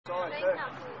No,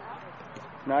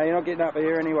 you're not getting up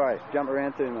here anyway. Jump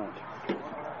around too much.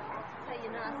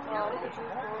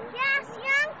 Yes,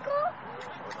 Uncle.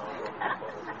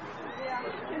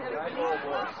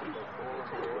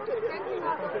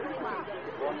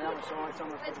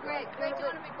 That's great. Greg, do you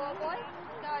want to be ball boy?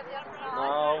 No,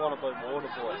 I want to be water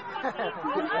boy.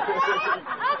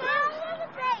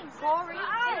 Corey,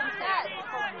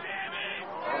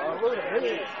 Look at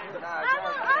this.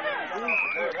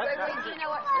 Gregory, do you know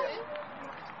what to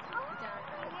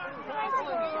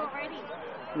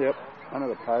do? Yep, under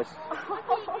the post.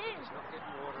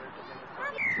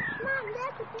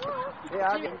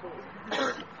 Yeah,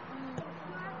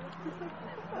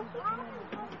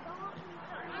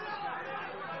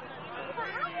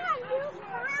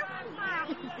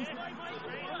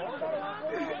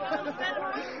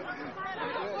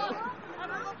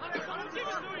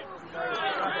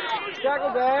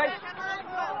 Tackle bag.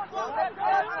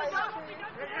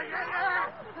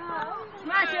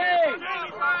 Smash it!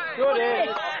 Good in.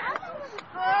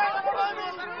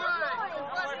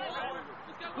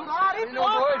 In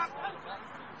boys.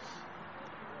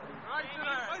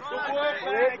 Good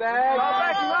work, bag. I'll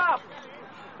back him up.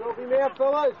 Talk him out,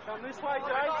 fellas. Come this way,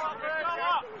 Jake.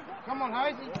 Come on,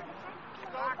 Hosey.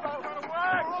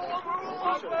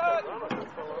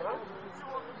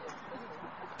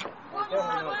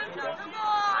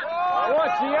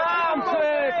 Watch the arm,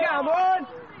 sir. Come on.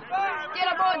 Get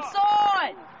him on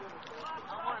side.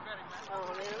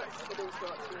 Over here,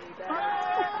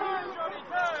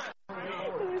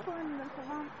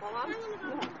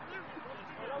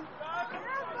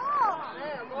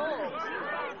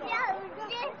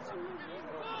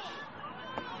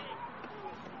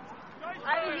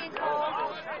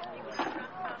 Cole.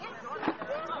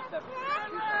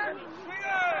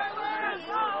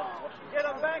 Get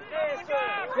him back there, sir.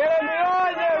 Get him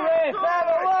behind you, Riff. Have a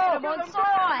look. Come on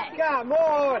side. Come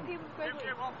on.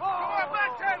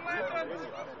 Back 10, Lambton.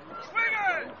 Swing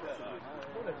it.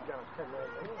 It's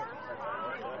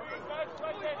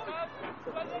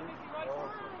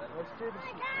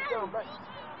on the Cassandra's.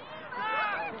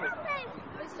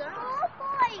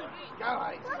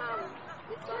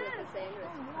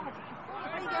 Why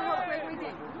don't you go help Gregory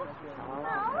then?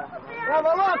 Have a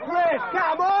look, Riff.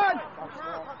 Come on. No,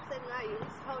 said no, you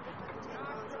just hold it for 10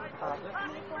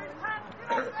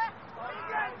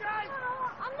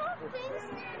 I'm not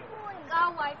finishing. Go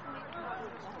away from me.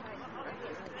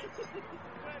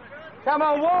 Come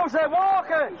on, Wolves, they're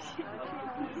walking.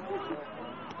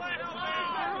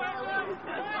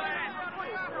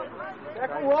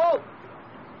 Tackle Walt.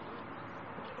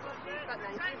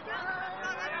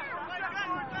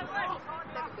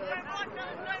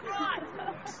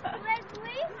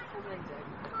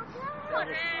 Got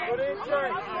no.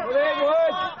 Good in,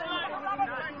 Wood.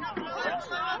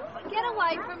 Get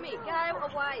away from me. Go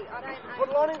away. I don't know. Put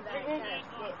it on him.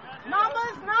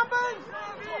 Numbers.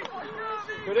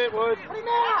 Good in, Wood. Put him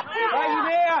out. Take him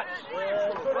out.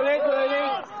 Good in, Woody.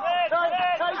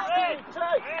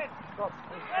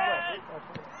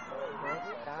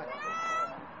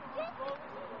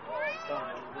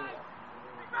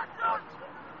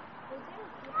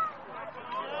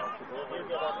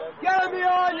 Get him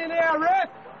behind you now, Rick.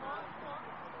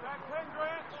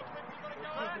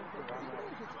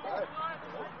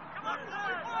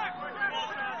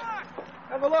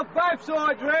 Have a look both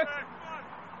sides, Rick.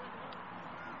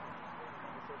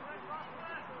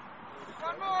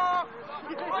 One more.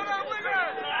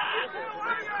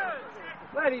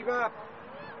 Let him up.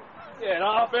 Get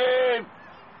off him.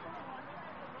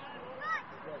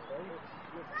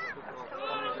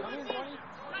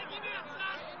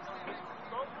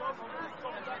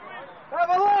 Have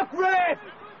a look, Rick.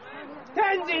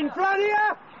 10's in front of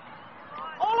you.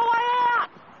 All the way out.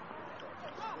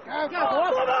 Go.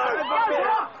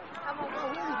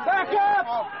 Back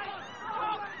up.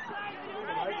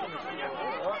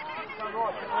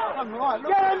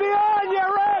 Get him behind you,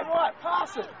 Rick. Right,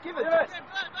 pass it. Give it.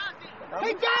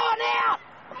 Keep going out.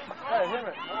 Hey, him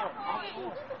it.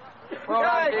 Well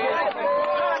done,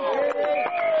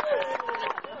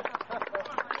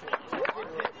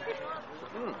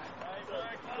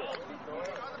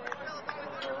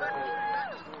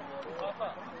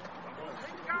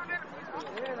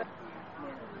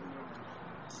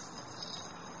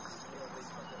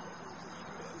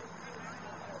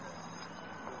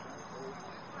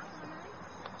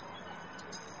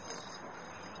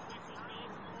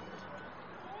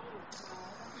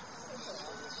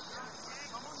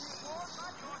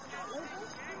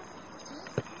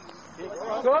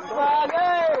 Good, Barney!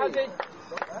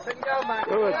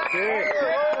 Good, Here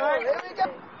we go.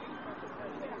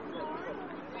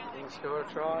 Sure,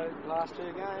 try last 2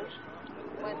 games.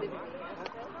 Won't live in the house.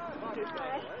 Won't live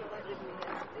in the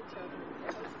house with their children.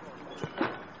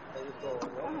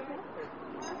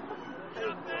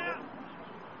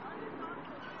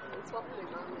 It's what we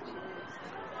mum that she lives.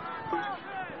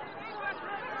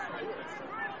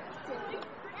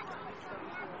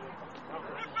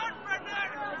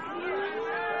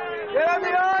 Get on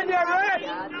behind you, Rick!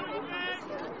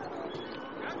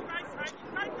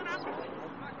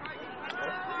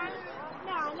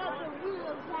 No, not the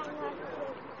real thing.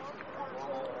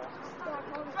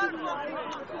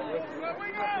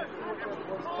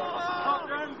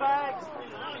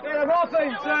 Get him off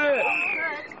him, sir!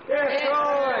 Get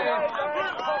going!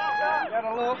 Get a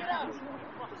look.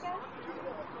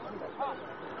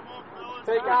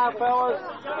 Take out, fellas.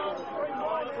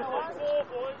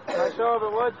 Nice over,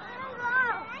 Wood.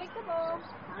 Take the ball.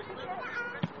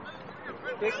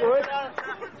 Kick Wood.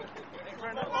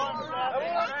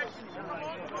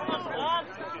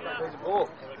 There's a ball.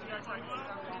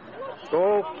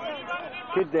 Ball.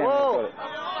 Kid down. Ball.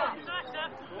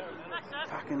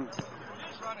 Fucking.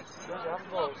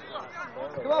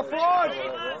 Come on, forward.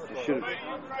 You should have.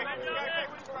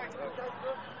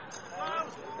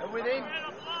 And with him.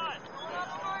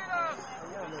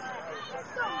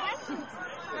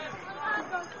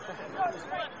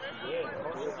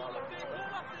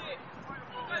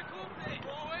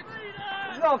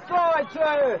 He's offside,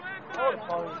 too.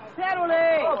 Penalty.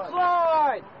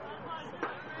 Offside.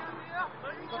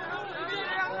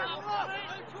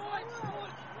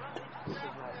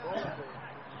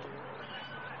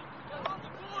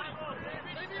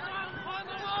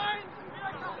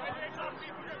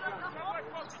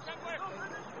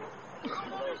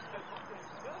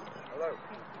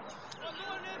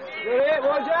 Good hit,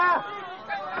 Roger.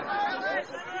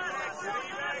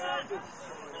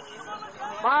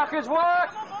 Marcus,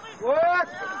 work. Work.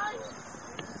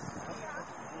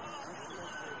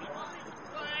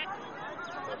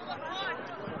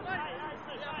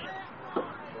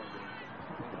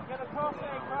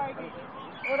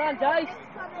 Well done, Dave.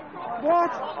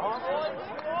 What?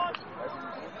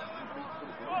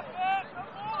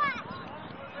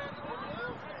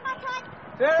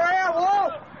 They're out,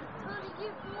 Wolf.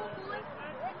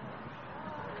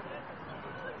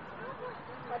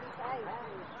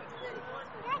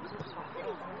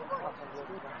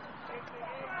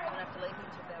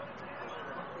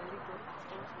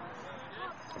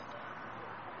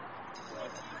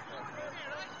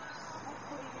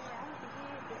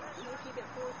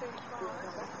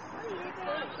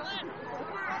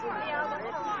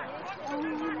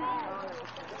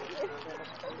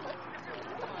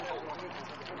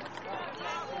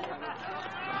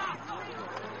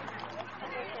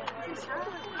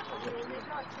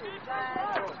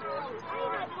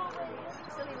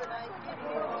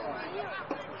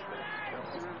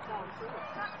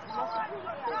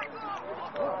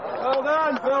 Well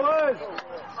done, fellas.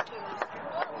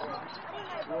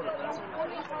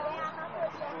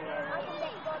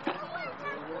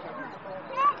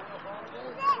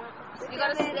 You got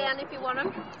to sit down if you want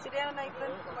them. Sit down,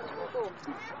 Nathan.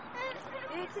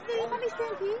 Yeah, sit down. Let me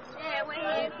stand here. Yeah, we're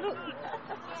here. Look.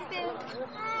 Sit down.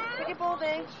 Put your ball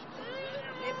there.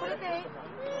 Yeah, put it there.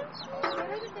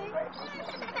 Put it there.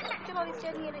 Come on,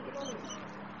 stand here and get on.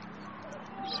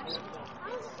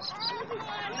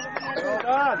 Well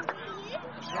done.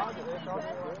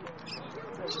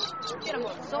 Get him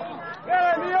on song. Get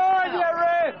him behind you,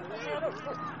 Rick.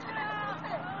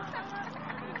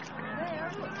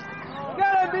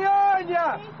 Get him behind you. Let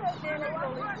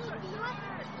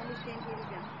me stand here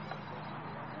again.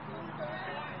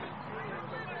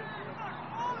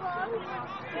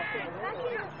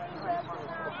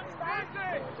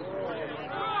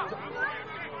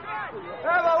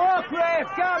 Have a look, Rick.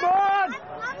 Come on.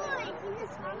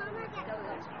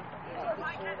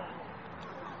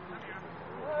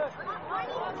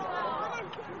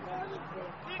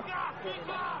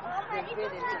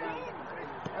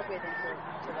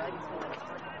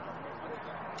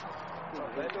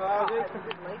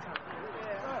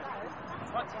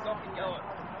 Once he's off and going.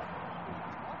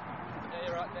 Yeah,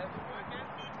 you're right there.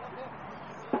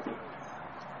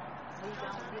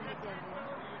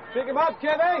 Pick him up,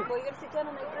 Kevin. Well, you got to sit down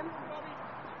and make them.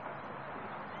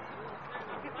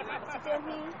 Sit down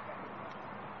here.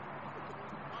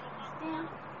 Down.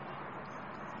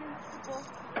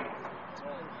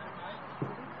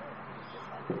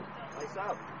 Nice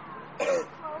up.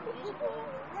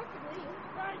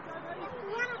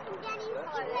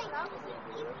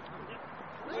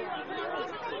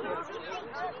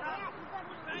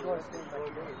 He has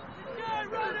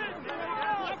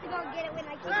to go and get it when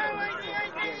I keep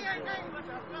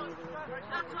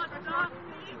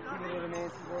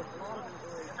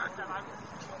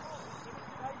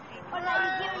Or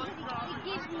like he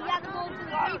gives the other ball to the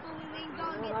people and then go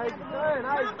and get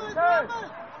the other ball.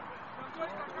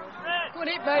 Good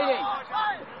hit, matey.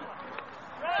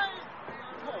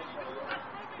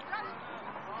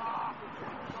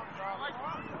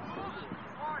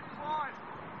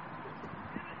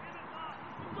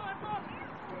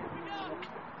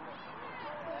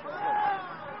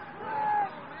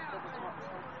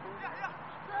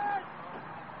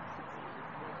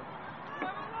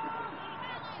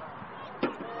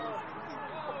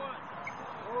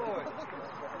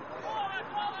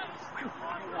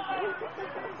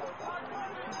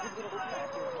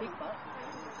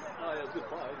 Oh, yeah, it's a good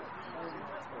play.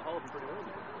 Holding pretty well.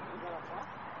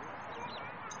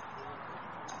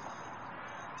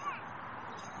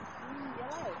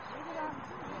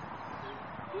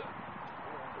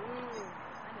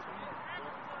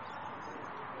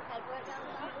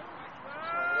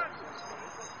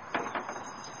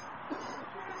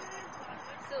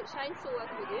 Shane's still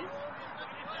working with you.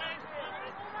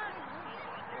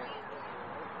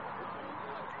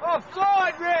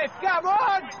 Offside, Rick! Come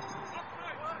on!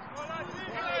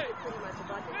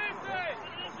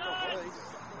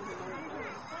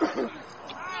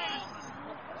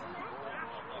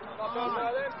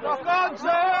 Knock on, sir!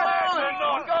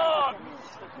 Knock on!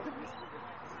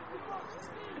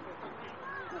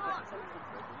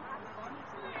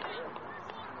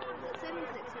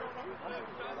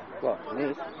 What,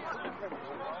 Nick? Oh,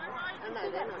 no,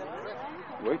 they're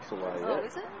not. Weeks away, yeah. Oh,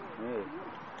 is it? Yeah.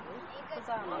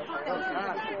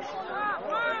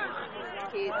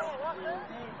 Kids.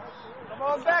 Come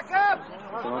on, back up!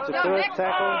 So what's the first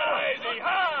tackle? Easy,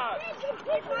 hard!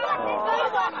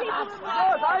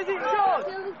 Oh. Easy, shot!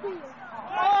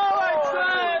 Forward,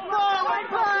 sir! Forward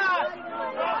pass!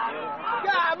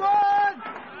 Come on!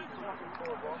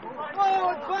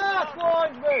 Forward pass,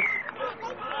 linesman!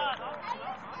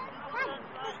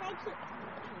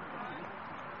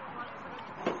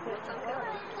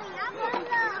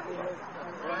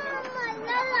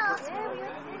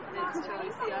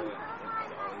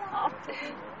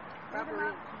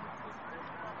 Rubbery.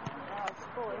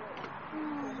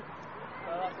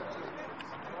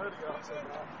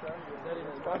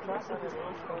 It's like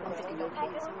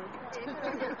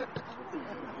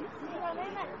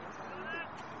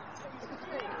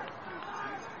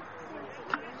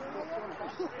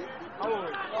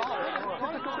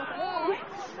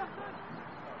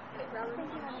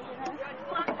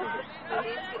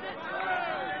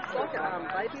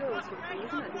baby oil sort of thing,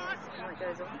 isn't it? When it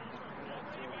goes on.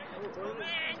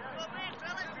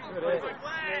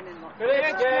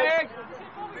 Good kick!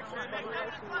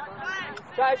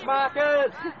 Chase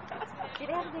markers! Get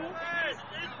out of there.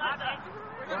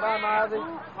 Come on, Marzi.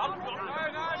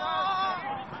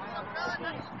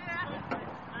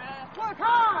 Work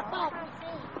hard, Bob.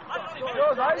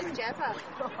 Yours, eh? Where's Jazza?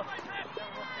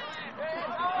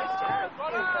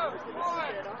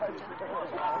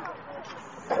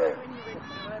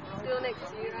 Still next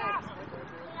to you, right?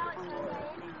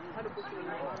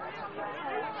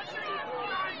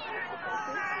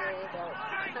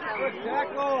 Good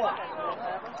tackle!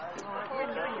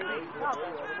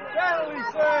 Penalty,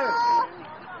 sir!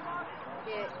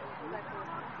 Yeah.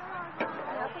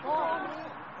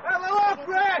 Have a look,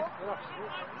 Brett!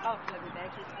 Oh, let me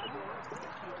back it.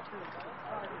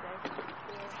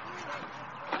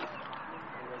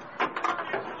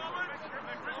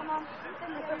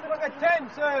 Look at 10,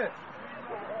 sir!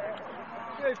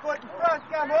 2 foot in front,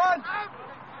 come on!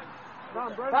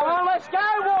 Come on, let's go,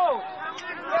 Wolf!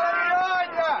 Get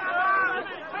behind you!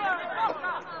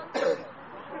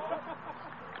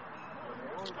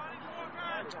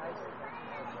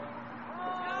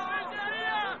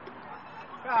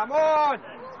 Come on!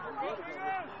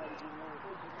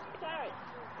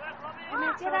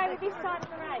 Get over this side of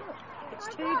the road. It's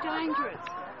too dangerous.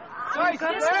 Chase, You've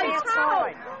got to stay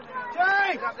outside.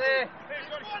 Chase! Up there!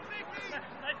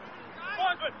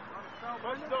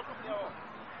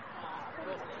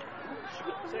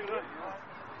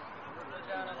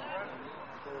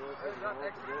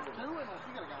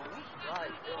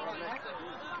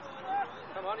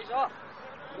 Come on, he's off.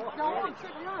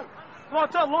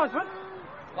 Lights up, linesman.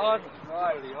 Linesman,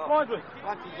 linesman.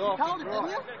 Once he's off, he's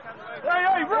right.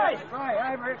 Hey, Ray! Ray,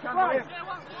 over here, come here.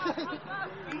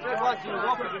 He said once he was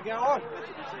off, he could go on.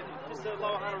 Just a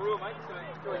lower 100 rule, mate.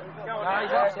 Go on. No,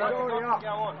 he's off. He's already off. Go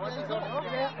on. Once he's off,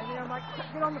 get out. mate.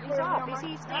 Get on the He's off.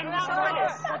 He's standing beside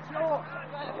us. That's yours.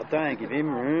 Oh, don't give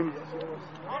him room.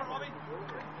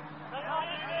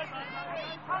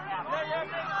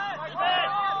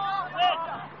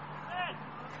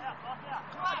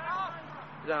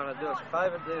 You don't want to do us a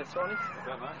favour, do Sonny?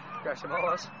 Don't know. Grab some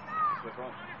eyes. Which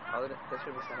one? Oh, there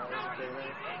should be some others in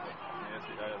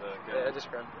there. Yeah, just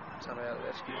grab some out of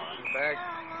this bag.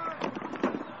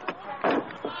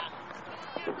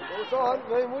 Well, it's on,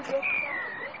 then, would you?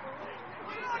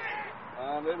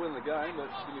 They're winning the game, but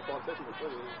give me 5 seconds to play.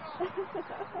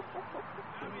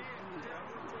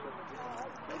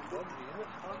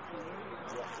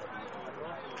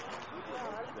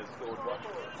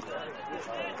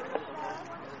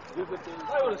 They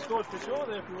would have scored for sure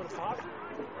there if you would have passed.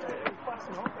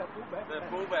 Passing off that fullback. That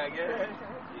fullback, yeah.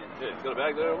 Yeah, got a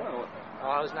bag there or what?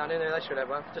 Oh, there's none in there. They should have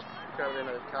one. Just grab it in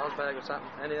a Carl's bag or something.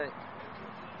 Anything.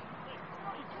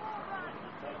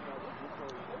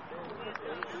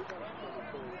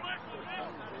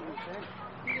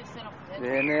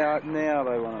 Yeah, now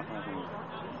they want to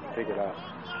pick it up.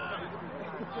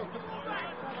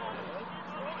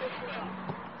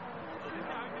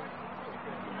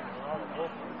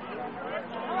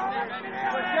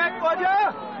 Jack, would you?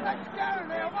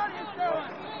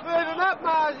 Move him up,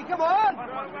 Marzi, come on!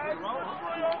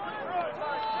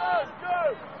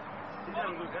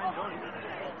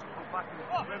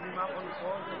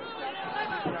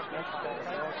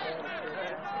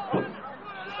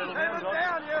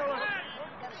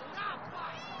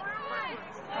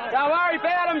 Don't worry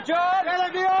about him, John. Get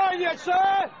him behind you,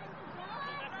 sir.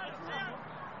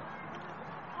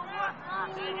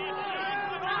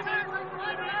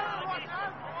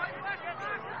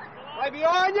 Way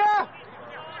behind you.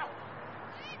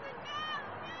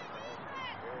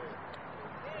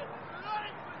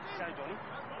 Go, Johnny.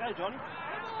 Go, Johnny.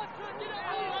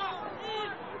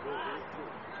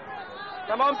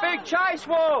 Come on, big chase,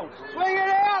 Wolves. Swing it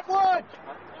out, Wood.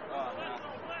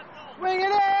 Swing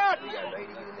it out.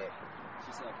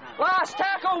 Last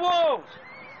tackle, Wolves.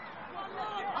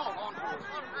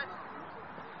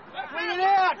 Swing it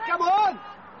out. Come on.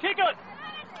 Kick it.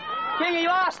 Kingy,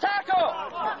 last tackle.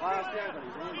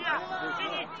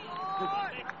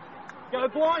 Go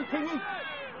blind, Kingy.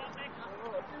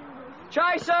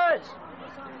 Chasers.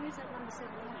 Who's that number 7?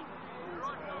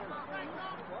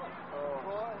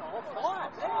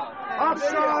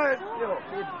 Offside.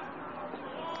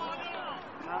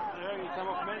 Come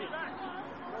off me.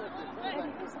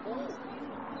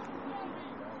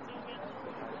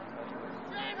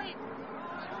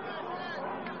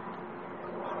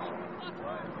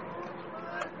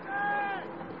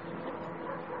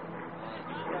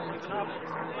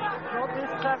 Not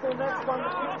this tackle, next one. The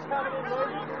kid's coming in,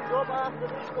 Lee. Drop after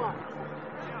this one.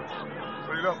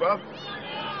 What do you got, bub?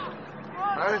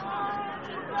 Hey?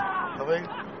 Nothing?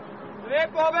 There,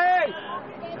 Bobby!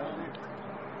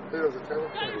 Who does it tell?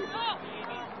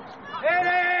 It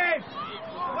is!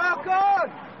 Well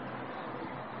gone!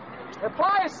 The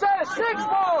player's set a 6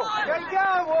 ball! Keep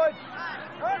going, Wood!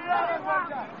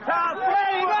 Can't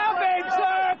play him up in,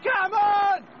 sir! Come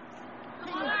on!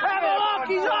 Have a look,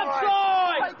 he's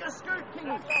offside! Take a scoop,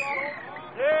 King!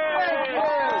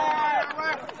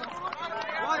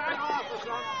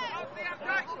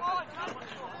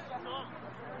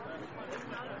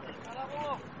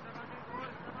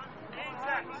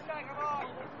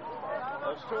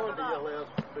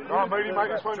 Oh, Moody, make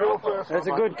this one your first. That's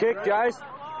a good kick, Jace.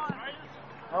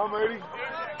 Oh, Moody.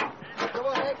 Come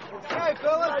on, Nick. Let's go,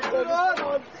 fellas. Come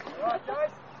on. Right,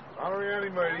 Jace. Hurry, Andy,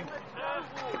 Moody.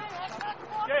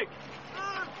 Kick.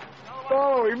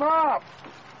 Follow him up.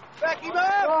 Back him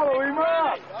up. Follow him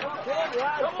up.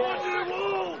 Come on, you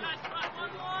Wolves.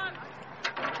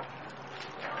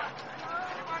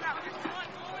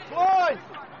 Floyd.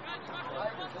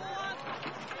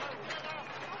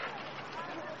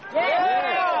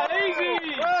 Yeah, easy.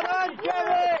 Well done,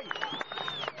 Kevin.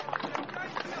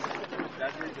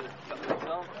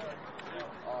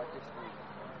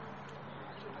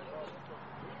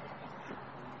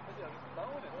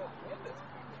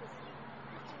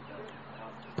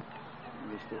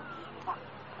 Missed it.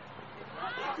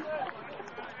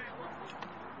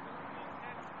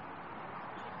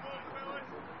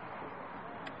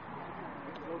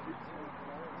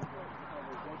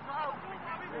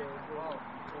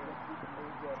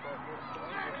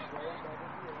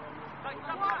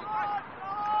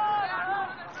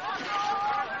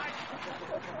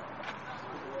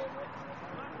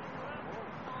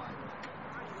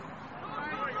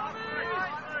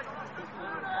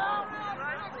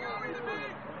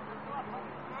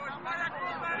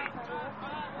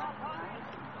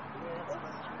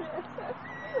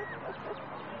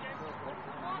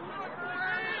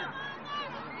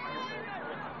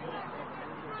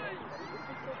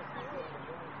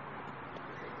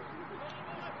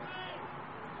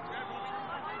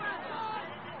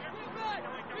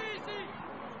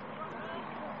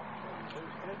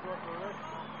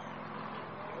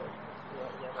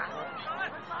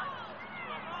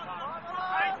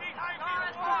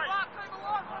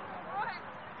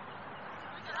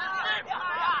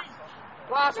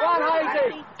 Last one,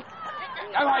 Hazy.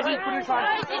 Go, Hazy, put it in front.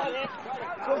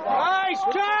 Chase,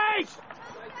 chase!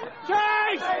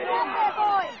 Chase!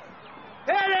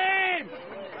 Hit him!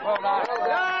 Well done. Well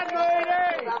done,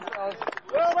 Moody!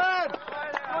 Well done.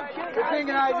 Good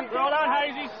thinking, Hazy. Well done,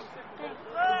 Hazy.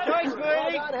 Chase,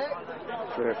 Moody.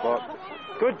 3 o'clock.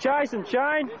 Good chasing,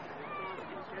 Shane. Good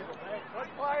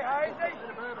play, Hazy.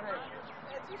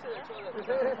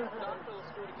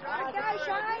 Go,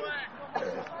 Shane.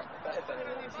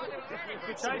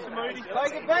 Good chasing, Moody.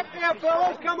 Take it back now,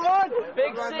 fellas. Come on.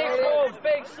 Big 6, Wolves.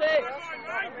 Big 6.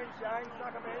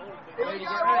 Here we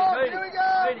go, Wolves. Here we go.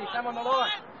 Moody, come on the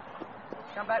line.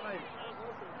 Come back, Moody.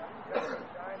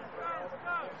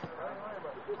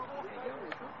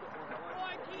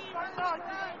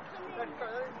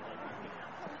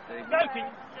 Go, King.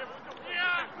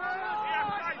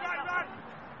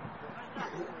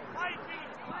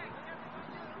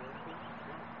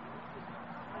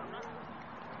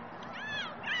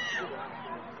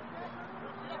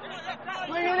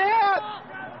 Swing it out!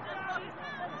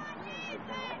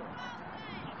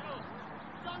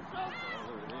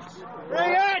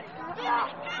 Bring it!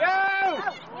 Go!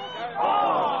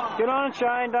 Get on,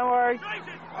 Shane, don't worry.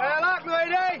 Good luck,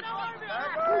 Moody!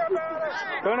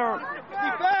 Gunner.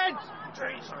 Defence!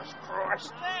 Jesus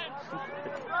Christ!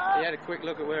 He had a quick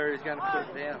look at where he was going to put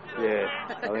it down. Yeah,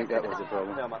 I think that was the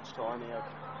problem. How much time he had.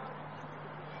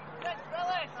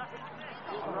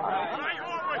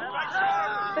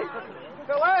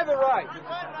 Go over, right?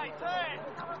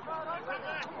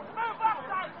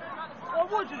 Oh,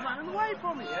 Woods is running away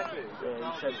from me. Yeah,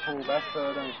 he said pull back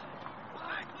further.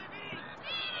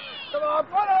 Come on,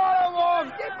 put it on,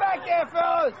 Wolves! Get back there,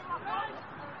 fellas!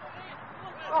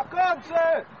 Oh, come,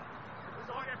 sir!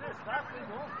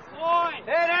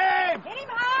 Hit him! Hit him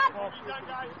hard.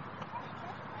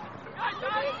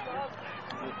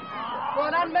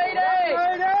 Well done, Meady!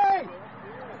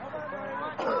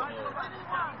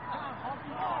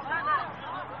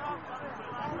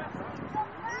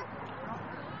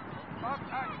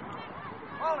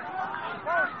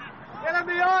 Get him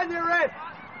behind you, Red!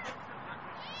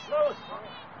 Lewis!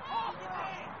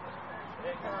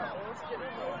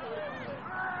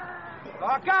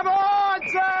 Oh, come on,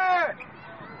 sir!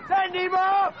 Send him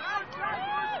off!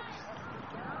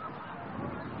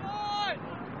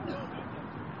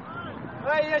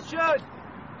 Hey, you should!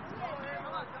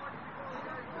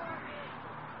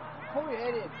 Pull your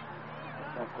head in.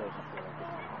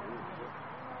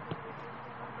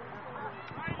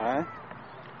 Huh?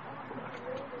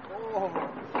 Oh.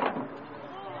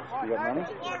 You got money?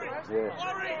 Yeah.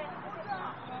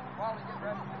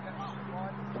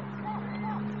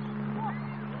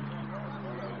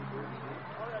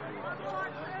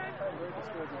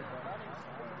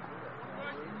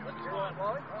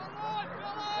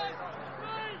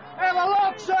 Have a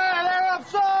look, sir! They're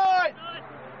offside!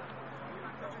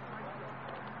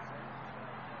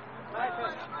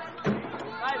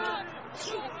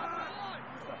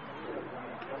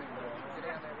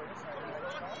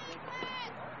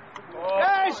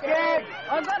 Yes, kid!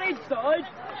 I've got inside.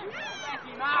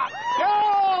 Go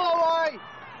all the way!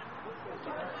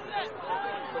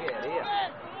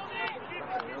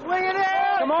 Swing it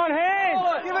out! Come on,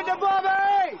 hands! Give it to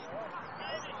Bobby!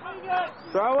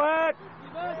 Throw it!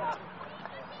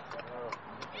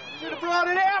 Should have brought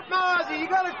it out, Marzi. You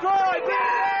got to try. Get it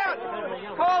out.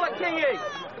 Call it, Kingy.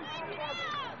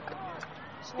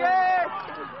 Scared.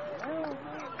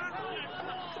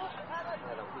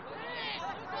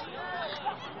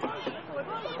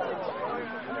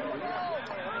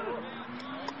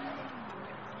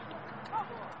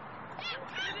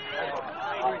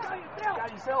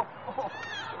 Got yourself.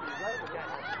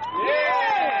 Yeah!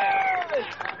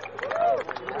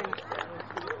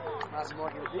 That's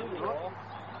what you're doing, right?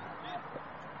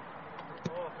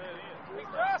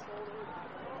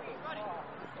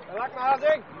 Good luck,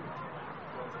 Marzi.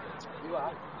 You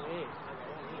are?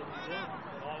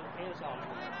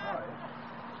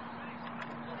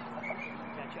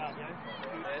 Catch up, yo.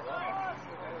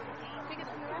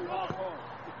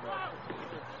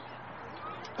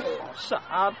 Shut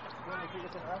up.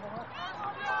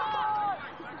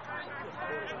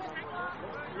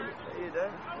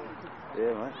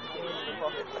 Yeah, mate.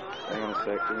 Hang on a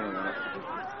sec, give me a minute.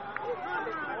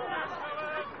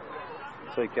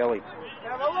 See Kelly.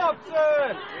 Have a look,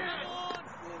 sir.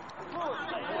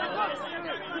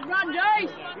 Good run, Jay.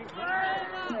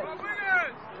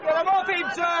 Get him off him,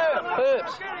 sir.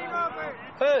 Perps.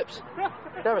 Perps.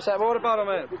 Grab us that water bottle,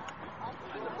 man.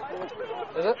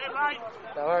 Is it?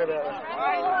 Don't worry about it.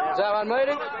 Is that one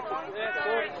meeting?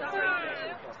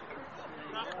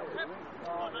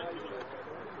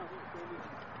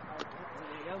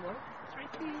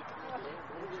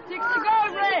 Six to go,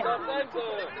 Ray!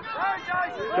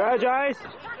 Go, Jace.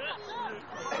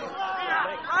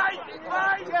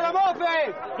 Get him off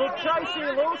him! Good chase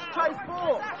here, Lewis. Chase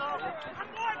ball.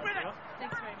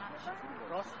 Thanks very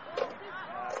much.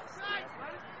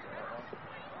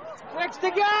 Next to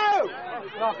go!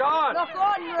 Knock on. Knock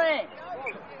on, Ray!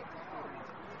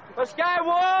 Let's go,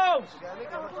 Wolves!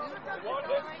 Come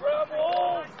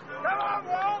on,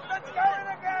 Wolves, let's go in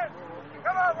again!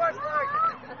 Come on, Westlakes!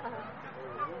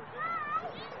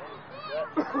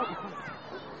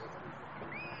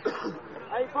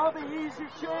 Hey, Bobby, here's your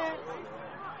chance.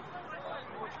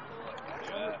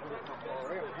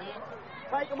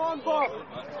 Take him on, Bob.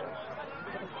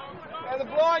 And the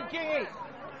blind kingy.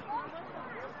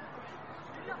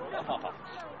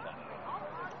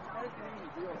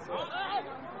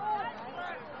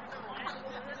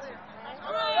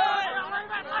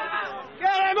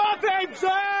 Get him off him,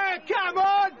 sir! Come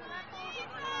on!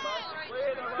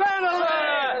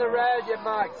 Penalty! The road, you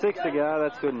mate. 6 to go,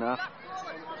 that's good enough.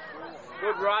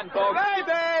 Good run, Bob.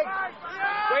 Baby!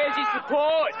 Where's his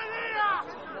support?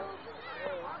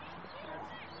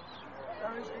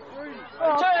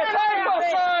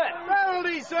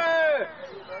 Penalty, sir!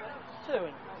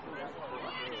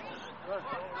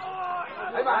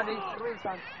 Hey, Andy. Come in,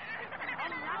 son.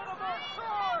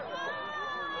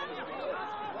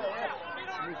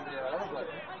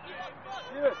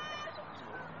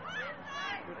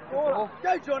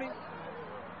 Go, Johnny.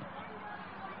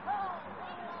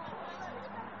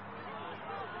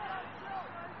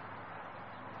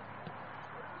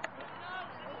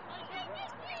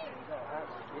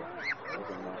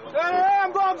 Turn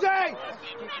around, Bobsy!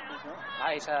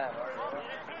 Nice,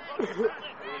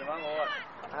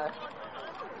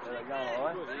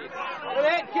 Good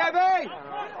hit, Kevy!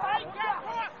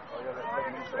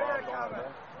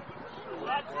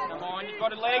 Come on, you've got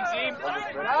the legs in.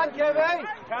 Come on, Kevy.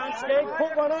 Can't skeg.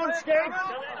 Put one on, skeg.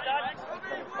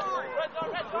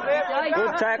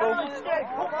 Good tackle.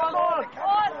 Put one on.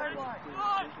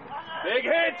 Big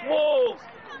hits, Wolves.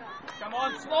 Come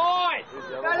on, slide.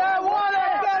 Hello,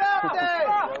 Wallace, get up there.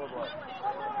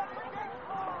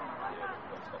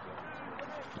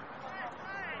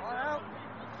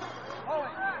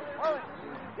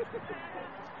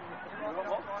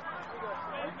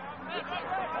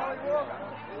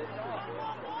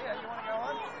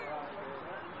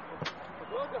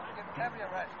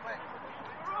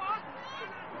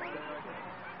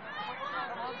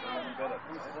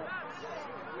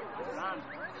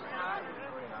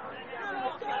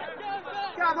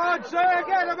 Come on, sir,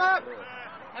 get him up.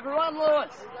 Have a run,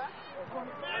 Lewis.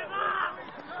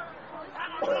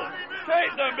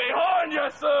 Keep them behind you,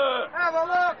 sir. Have a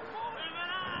look.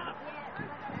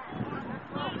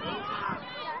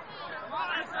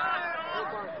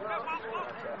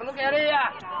 Have a look out here.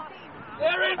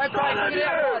 They're in front of you.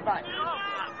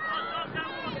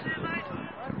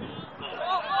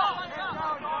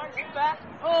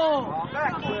 Oh!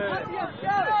 Backward.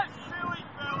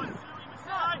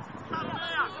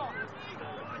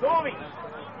 Normie.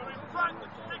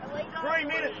 3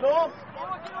 minutes, Norm.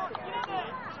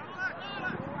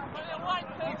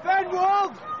 Defend,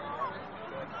 Wolves.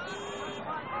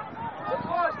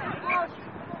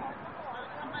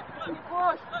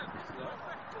 Push.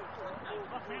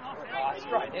 Oh,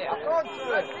 straight out. Come on,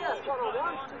 sir.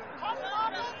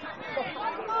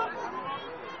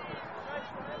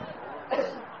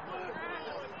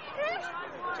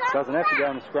 Doesn't have to go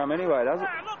in the scrum anyway, does it?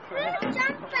 Who's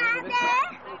jumped out there?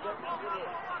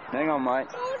 Hang on, mate.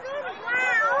 Who's on the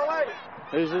ground?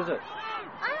 Whose is it?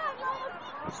 I don't know.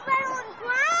 Who's been on the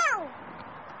ground?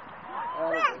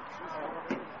 Where?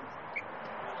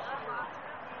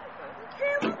 Who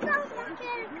was on my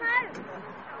kid's coat?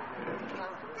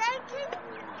 They can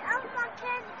on my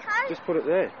kid's coat. Just put it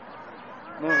there.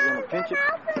 No one's going to pinch it.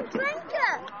 Open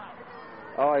drinker.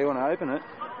 Oh, you want to open it?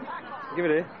 Give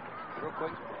it here. Real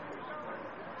quick.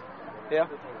 Yeah.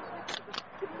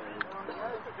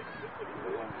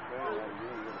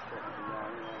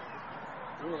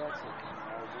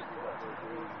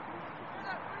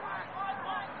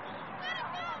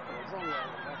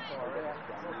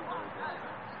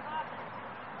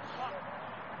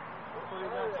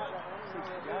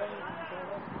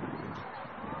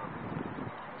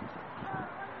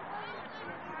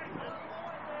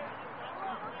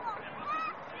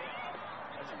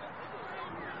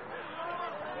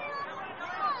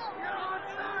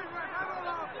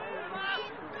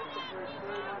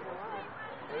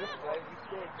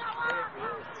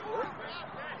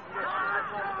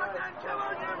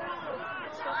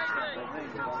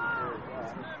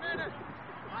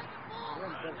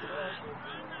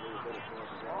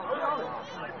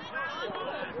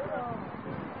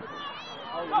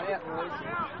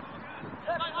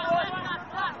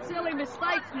 Silly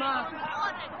mistakes, Mark. Come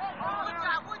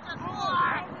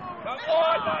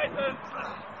on, Nathan!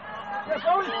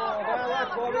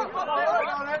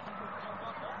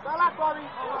 Well up, Bobby.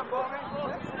 Well up, Bobby.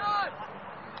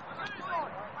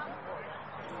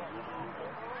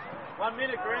 1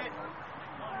 minute, Grant.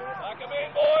 Back 'em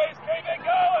in, boys. Keep it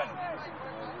going.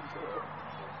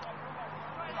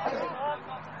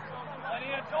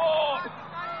 Plenty of talk.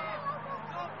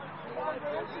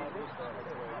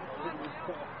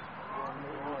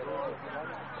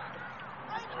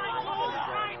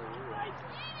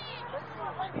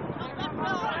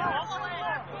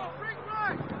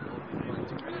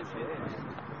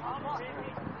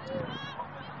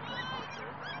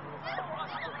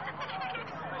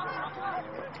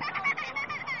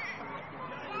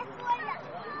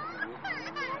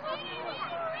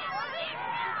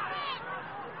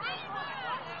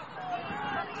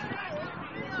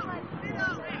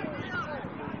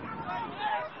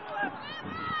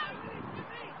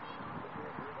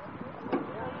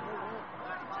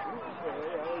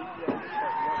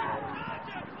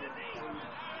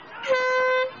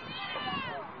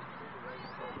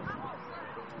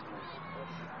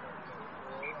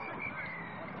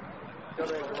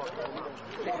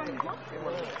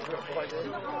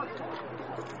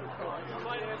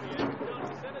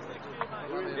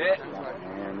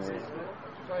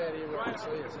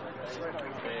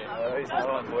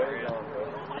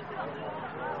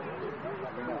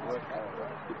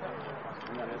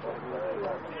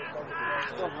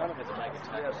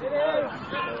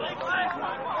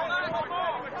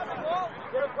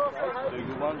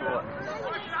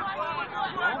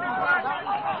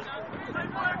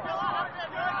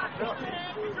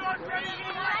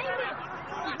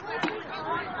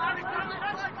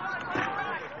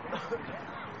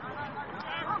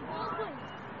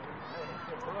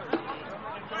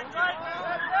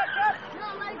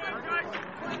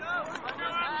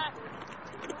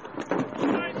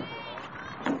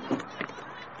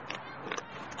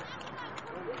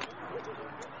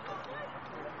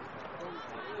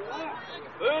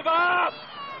 Move up!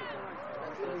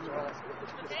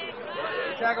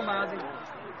 Tackle, Marzi.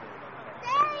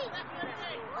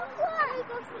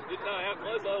 Didn't know how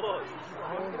close I was.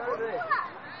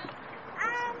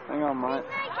 Hang on, mate.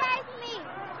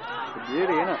 It's a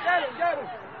beauty, isn't it?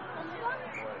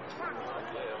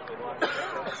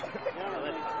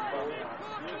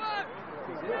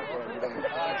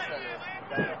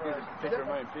 Picture of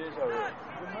my peers over there.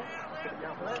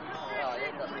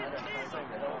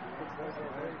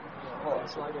 Oh,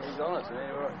 it's like he's on it, man.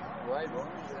 You're right.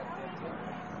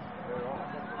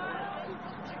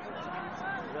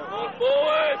 Look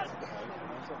forward!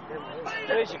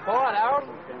 Jeez, you're quiet, Harold.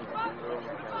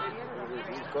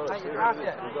 Take your draft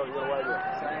yet? You've got to wave it.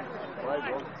 Wave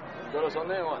it. You got us on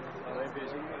there, one. Ain't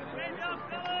busy.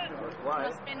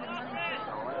 Wave.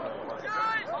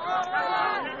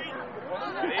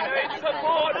 He needs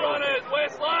support runners,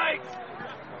 Westlakes!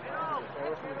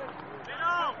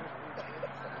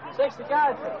 60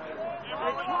 guys.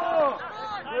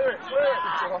 Clear it.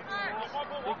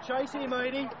 Big chase here,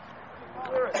 matey.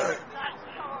 Clear it.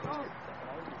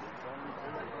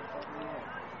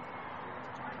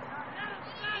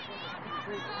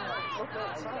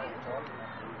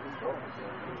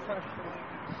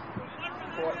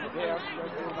 Yeah,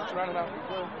 running up.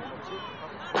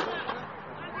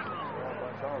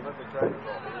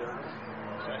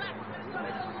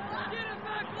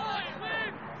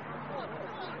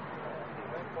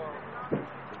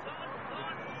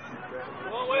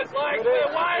 Come on, Westlakes, we're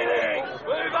waiting!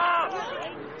 Move up!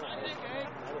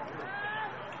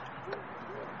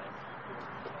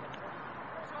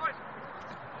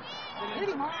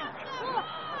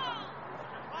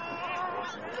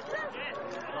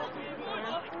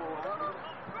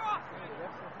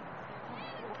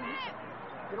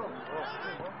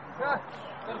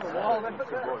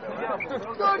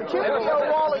 Good kick,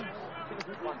 Wally.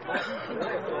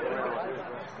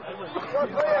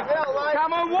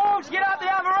 Come on, Wolves, get up the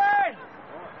other end!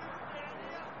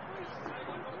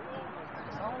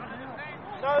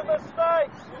 No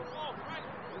mistakes.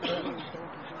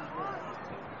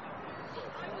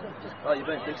 Oh, you've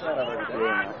been fixing that over there,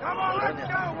 mate. Come on, let's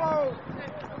go, Wolves.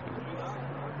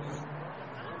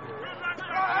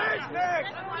 Who's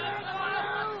next?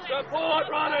 Support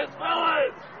runners,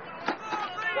 fellas!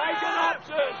 Take an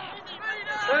option!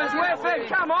 Who's with it?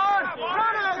 Come on!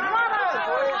 Runners!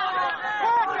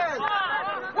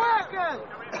 Workers!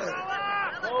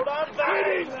 Well done,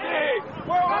 Barry.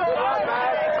 Well done,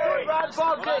 Good run,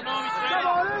 Boxy. Come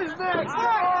on, who's next?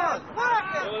 Workers!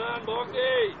 Well done,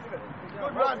 Boxy.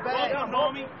 Good run, Well done,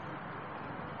 Normie.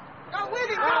 Go with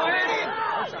him! Go with him!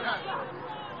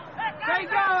 Keep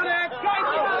going, Ed! Keep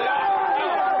going!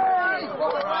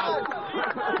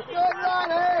 Good run,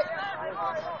 Ed!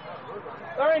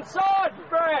 They're inside,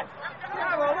 Brett!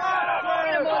 Come on,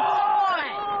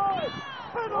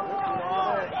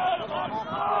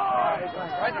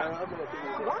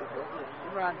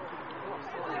 Run.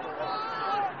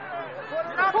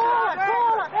 Call it!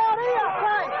 Out here!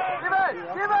 Hey!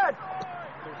 Give it!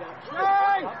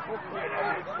 Hey!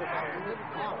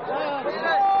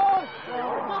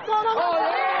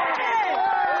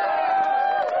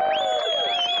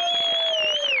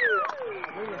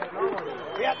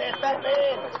 Get out there, fat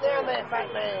man! Get down there, fat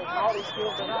man! All these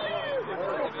skills are not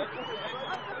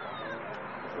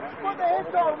Put the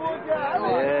heads on, would you?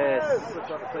 Yes.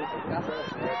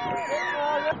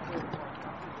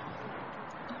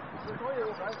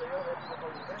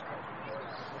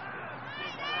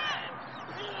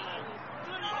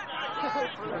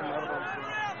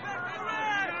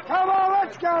 Come on,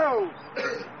 let's go!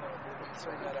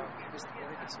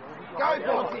 Go,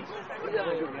 Boxy!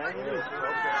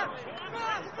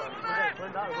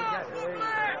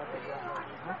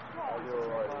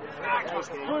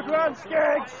 Good run,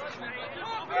 Skeggs!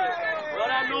 Well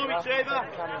done, Normie Cheever.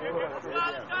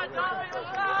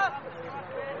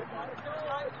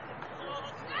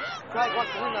 Craig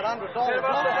wants to win that $100. Get him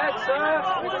off the head, sir!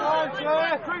 Come on, sir!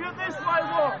 Bring it this way,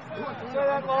 Ross! See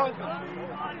that line?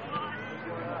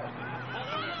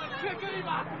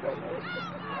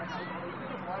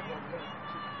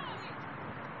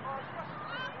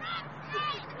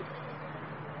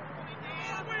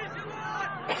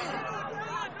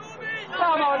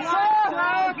 Come on, sir!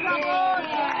 Come on!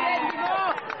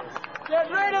 Get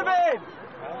rid of him!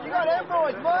 You got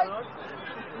hemorrhoids, mate!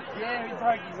 Yeah, he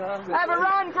broke his arm. Have a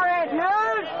run, Grant, you!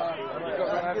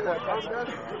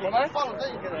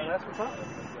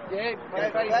 Yeah,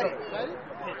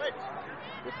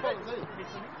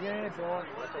 yeah, it's all right.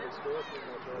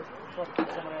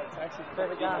 Someone out of taxi.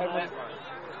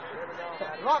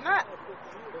 Right, Matt!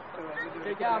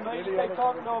 Keep going, Meaty. Keep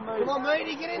talking on me. Come on,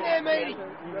 Meaty, get in there, Meaty! You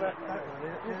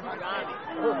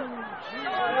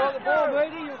on the ball,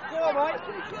 Meaty, you'll score, mate!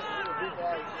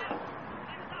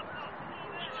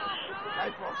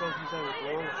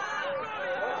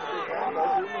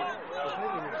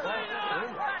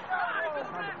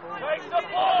 Take the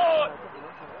board.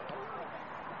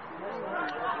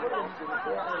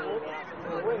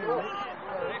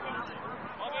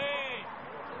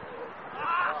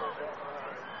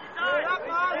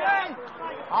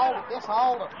 Hold it, just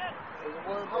hold it.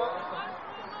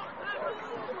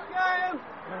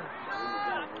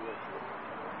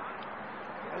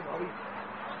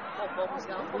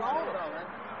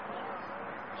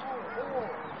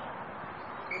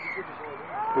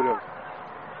 Put him.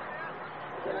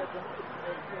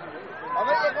 I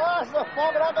bet your glasses are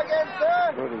fogging up again,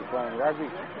 sir. Good, he's playing rugby.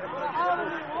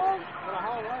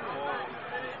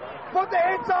 Put the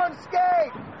hits on,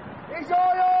 Skeg. He's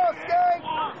all yours, Skeg.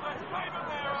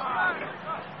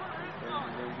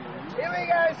 Here we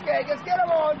go, Skeg. Let's get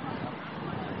him on.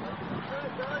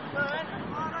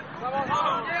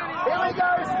 Here we go,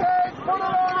 Skeg. Put it on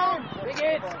him. Big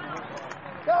hit!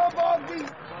 Go on, Bogsy.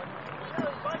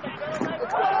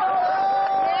 Let's put it on.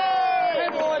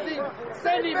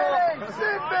 Send him off!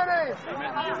 Sit finish.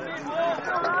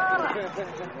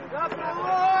 Up the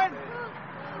line.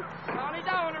 Johnny,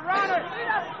 don't want to run it!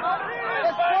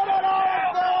 Let's put it on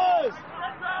first.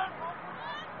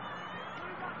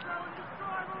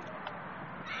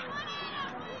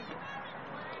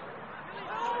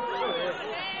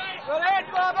 Good hit,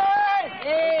 Bobby!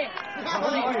 Yeah!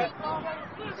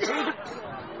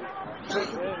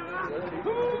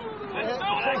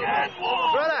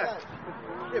 Brother,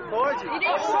 you're pointy.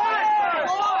 Offside!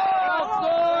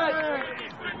 Offside!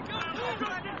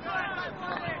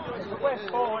 West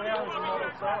ball now is not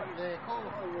offside.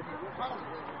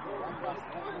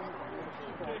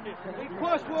 Big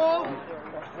push, Wall.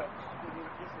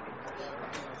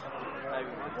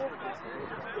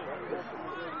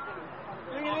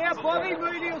 Bring it out, Bobby.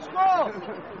 Moody will score.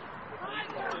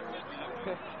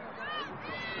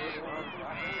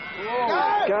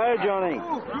 Go, Johnny. Ooh,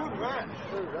 good run.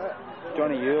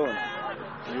 Johnny Ewan.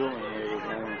 Ewan, yeah, his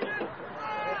name.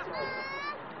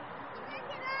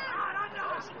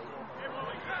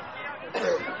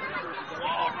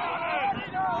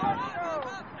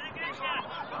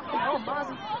 Oh, mate.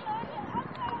 Marzi.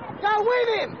 Go with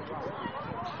him!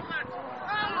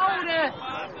 Hold it!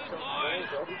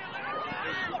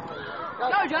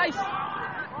 Go, Jace!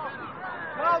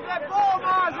 Well, that ball,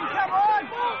 Marzi, come on!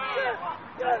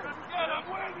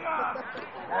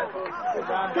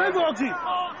 Go, Marzi!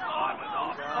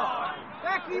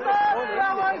 Back him up,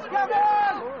 fellas, come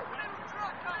on!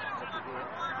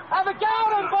 Have a go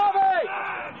at him, Bobby!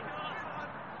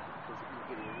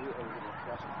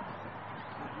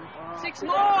 6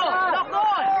 more! Not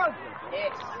more!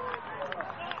 Yes.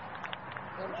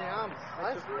 Empty arms,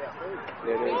 right?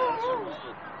 Yeah, it is.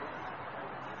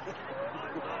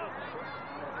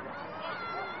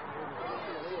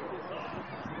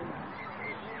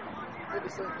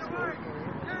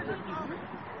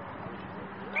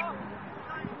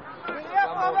 Yeah,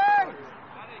 Bobby!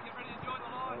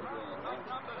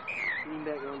 Lean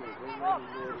back on it. Lean back on it.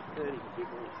 30 big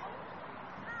one.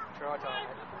 Try time.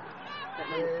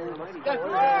 Go,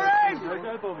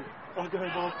 Bobby. Oh, go,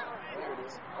 Bob.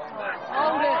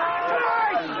 Hold it!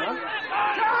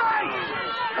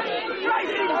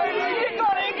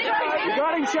 You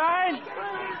got him, Shane!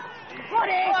 Put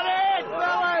it,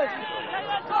 fellas!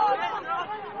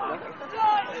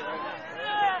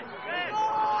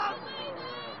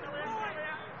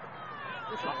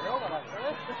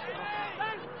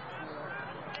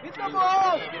 Hit the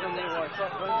ball! Get in there, right,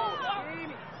 ball!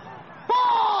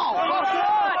 Ball!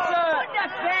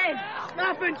 That's Ben!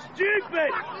 Nothing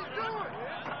stupid!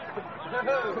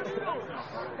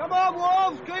 Come on,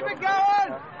 Wolves, keep it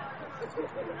going!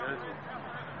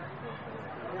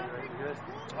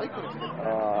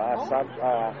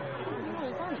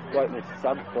 Brightness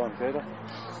sub gone further.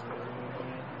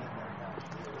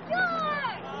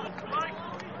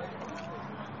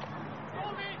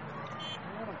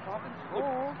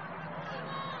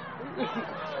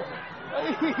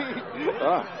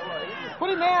 Put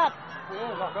him out!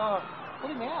 Put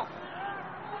him out.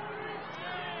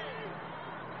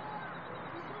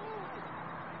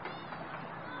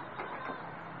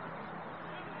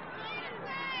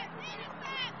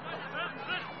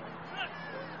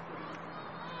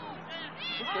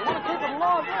 They want to keep it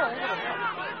alive there.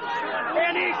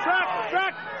 Andy,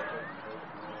 truck!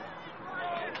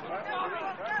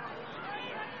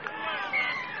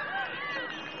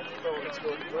 Let's go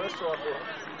with the first try for it.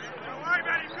 Don't worry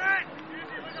about his back.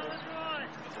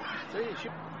 See, you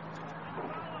should...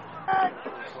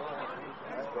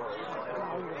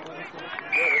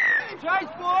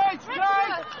 Chase, boys,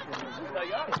 chase!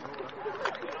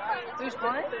 Who's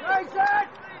playing? Chase it!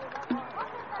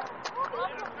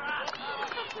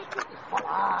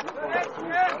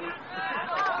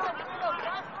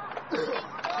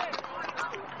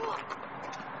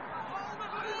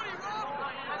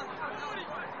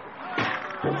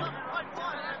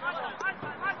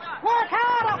 Work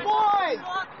harder, boys!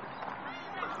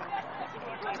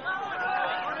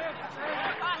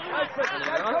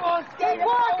 Come on, Skate! Keep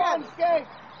working, Skate!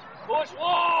 Push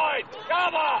wide!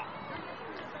 Cover!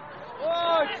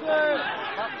 Oh, Sam!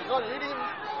 You got it, hit him.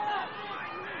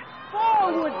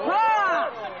 Forward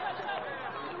pass!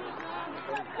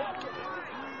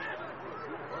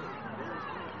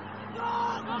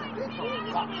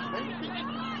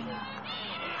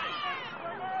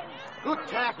 Good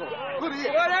tackle. Good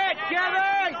hit. Good hit,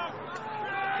 Kevin!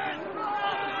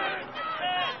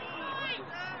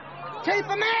 Keep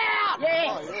him out! Yes!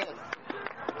 Oh, yes.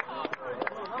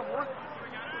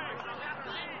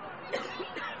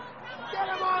 Get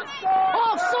him onside!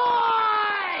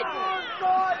 Offside!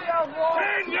 Onside, you boy!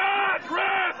 10 yards,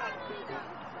 ref!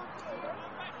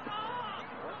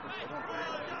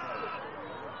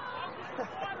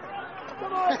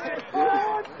 Come on,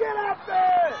 forward, get up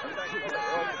there!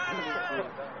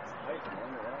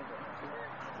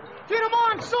 Get him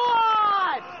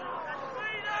onside!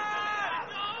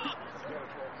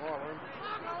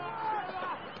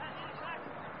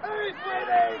 Who's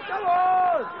winning? Come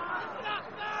on!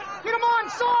 Get him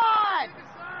onside!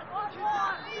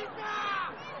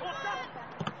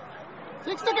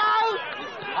 6 to go! 6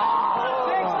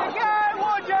 to go,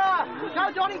 Roger! Go,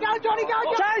 Johnny, go, Johnny, go,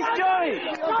 Johnny! Chase, Johnny!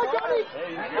 Go, Johnny!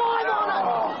 5 on it!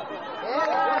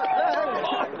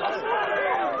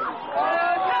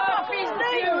 Get off his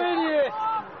knee! You idiot!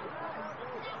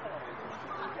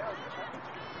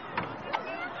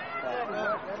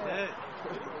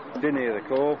 Didn't hear the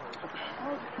call.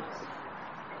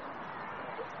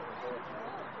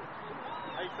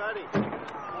 Hey, Fatty.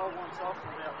 Ball once off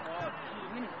from about 5.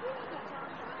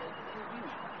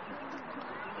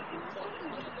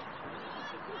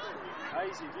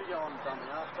 Easy, if you go on dummy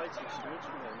half, take some shoots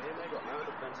from them, man. They got no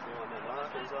defence behind their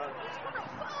markers,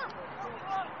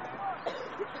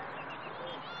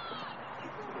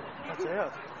 It's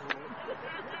out.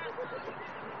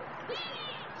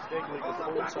 Skegley could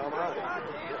pull some out.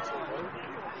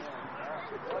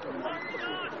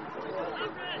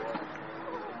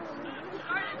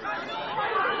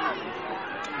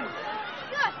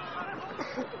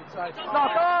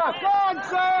 Knock off! Go on,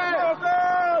 Sam!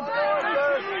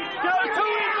 Go to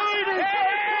him, Moody!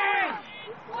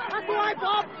 That's all right,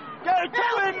 Bob. Go to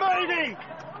him, Moody!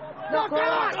 Knock on!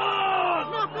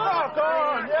 Knock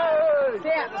on! Yay!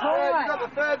 That's all You right. got the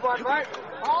third one, mate.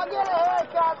 I'll get a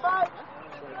haircut, mate.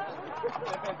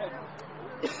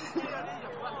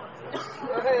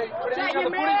 Hey, what do you think of the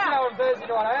footy show on Thursday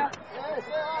night, eh?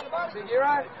 Big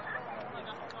hero?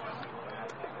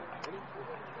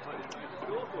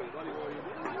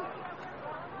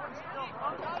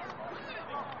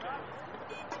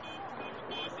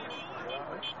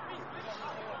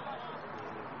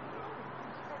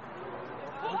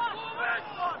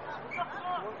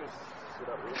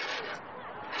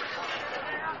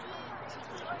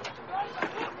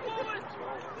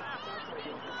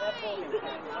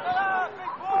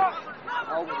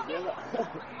 Hold it together.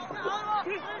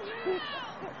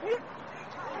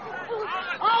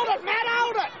 Hold it, Matt,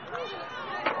 hold it.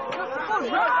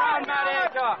 Right round, Matt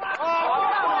Aircar.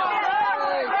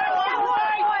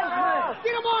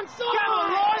 Get him on side. Come on,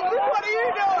 Lloyd. What are you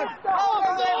doing? Hold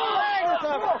that leg.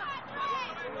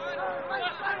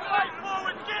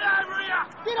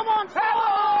 Get him on side.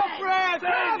 Brad!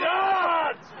 10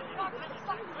 yards!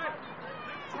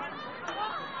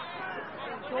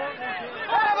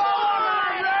 Have a look,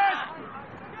 Red!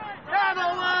 Have a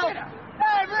look!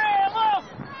 Hey, Red, look!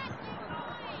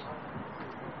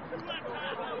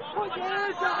 Get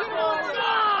him on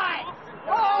side.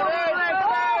 Hold it,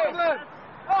 David!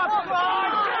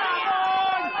 Offside! Come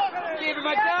on! Give him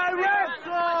a go, Red.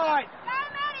 Offside!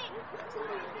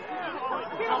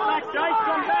 Come back, Jake,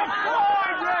 come back!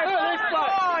 Offside, Red!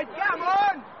 Offside! Come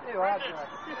on!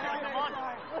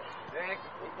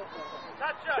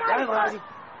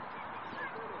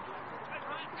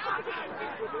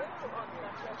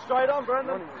 Straight on,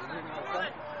 Brendan.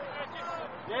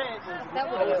 That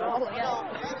was all, yeah.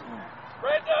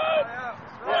 Brendan!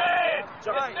 Red!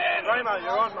 Ramo,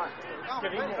 you're on, mate.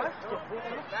 Get in there.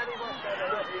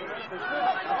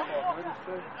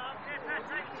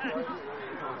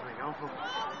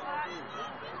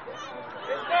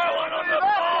 There's no one on the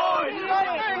board!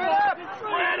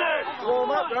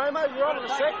 Warm up, Ramo, you're on the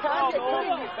set. Can't get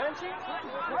clean, you fancy?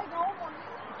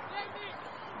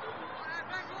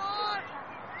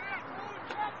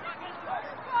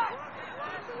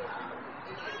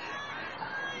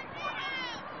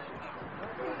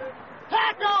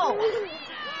 Tackle!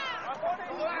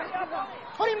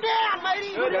 Put him down,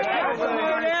 matey!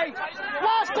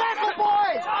 Last tackle,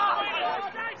 boys!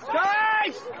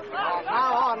 Chase!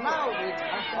 Oh, no.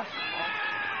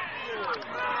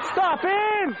 Stop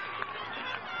him!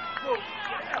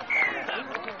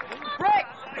 Break!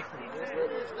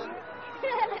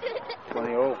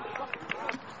 20 all.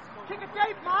 Kick it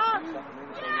deep, Mark!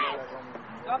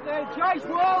 Up there, Chase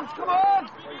Wolves, come on!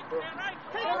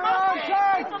 Keep Come him on, up there!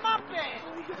 Chase! Keep him up there!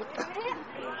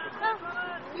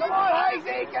 Come on,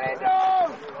 Hazy, get into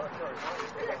him!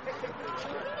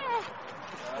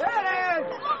 There it is!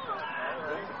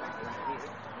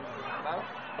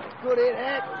 Good hit,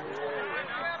 Heck.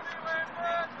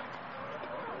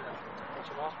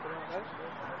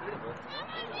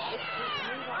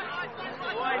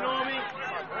 Away, Normie.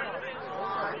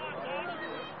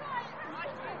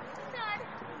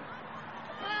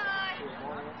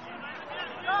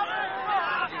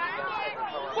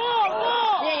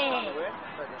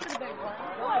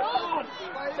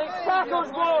 Six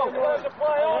tackles, ball. Where's the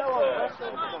play on?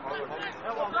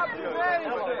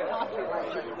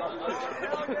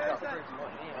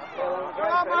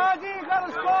 Come on, Margie, you got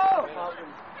to score.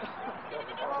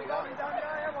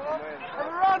 Have a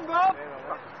run, Bob.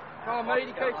 Come on, mate,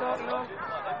 you keep talking on.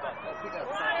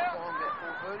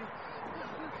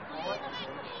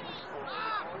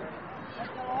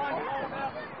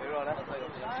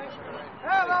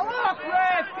 Have a look,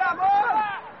 Red, come on.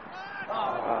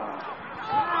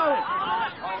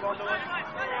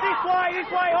 This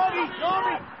way, Hobby.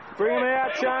 Bring him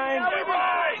out, Shane. Up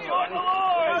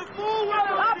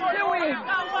to him.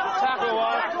 Tackle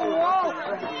one.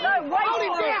 No, wait. Hold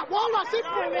him down! Walnut, sit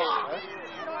for a while!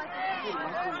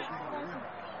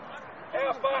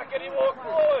 How far can he walk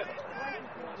forward?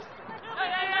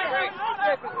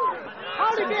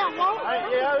 Hold him down, Walt! Hey,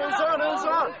 yeah, who's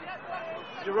on?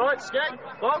 You're right, Skag.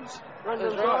 Boggs.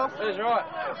 Brendan's right. That's right.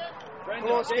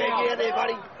 Come on, Skag, get out there,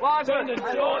 buddy. Linesman! Linesman!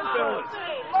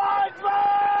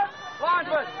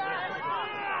 Linesman!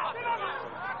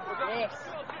 Yes.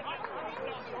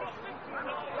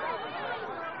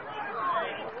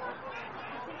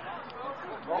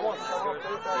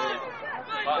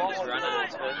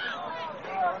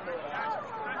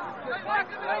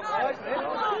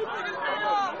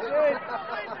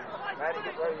 Matty,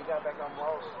 get ready. You got back on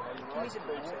walls. Want to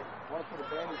put a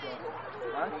bandage on.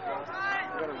 Huh?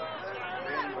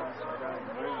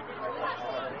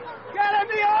 Get him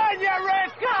behind you,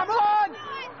 Rick! Come on!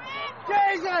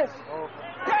 Jesus!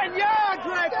 10 yards,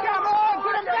 Rick! Come on!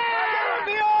 Get him down!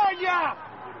 Behind you!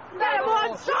 Get him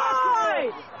one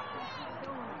side!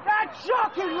 That's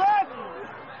shocking, Rick!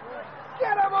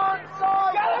 Get him on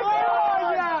side! Get him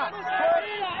behind you!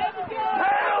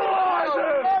 Paralyze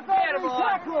him! Get him on!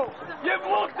 You've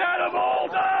looked at him all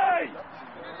day!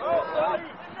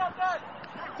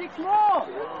 6 more!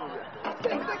 6 to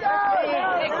go!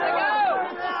 6 to go!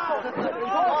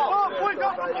 Quick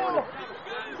up the ball!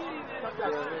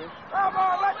 Come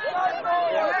on, let's go!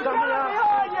 Come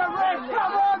behind you, Rick!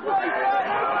 Come on, Rick!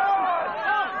 Come on!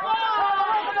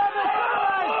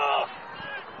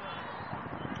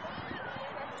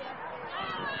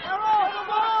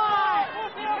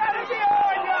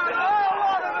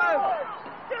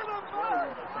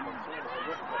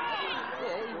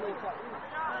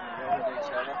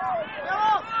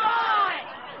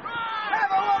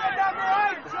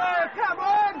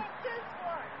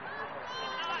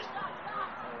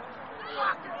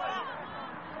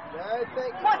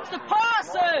 What's the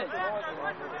passing?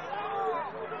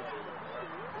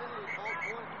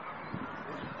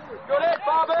 Good hit,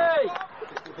 Bobby!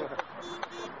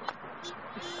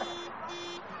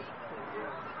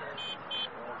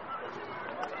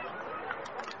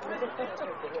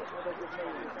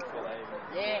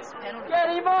 Yes, penalty. Get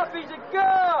him up, he's a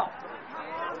girl!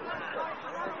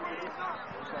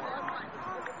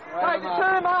 Take it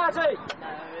to him, Marty!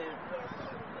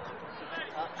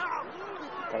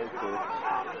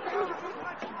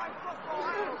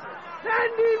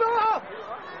 Send him up!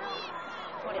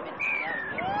 20 minutes to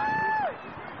go.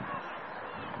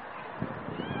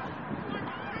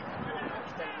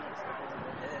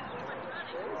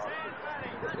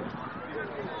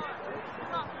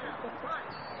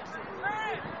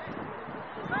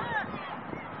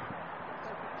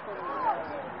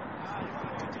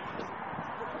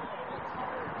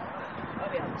 I'll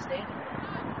be understanding.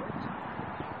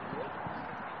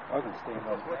 I can stand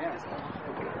up now.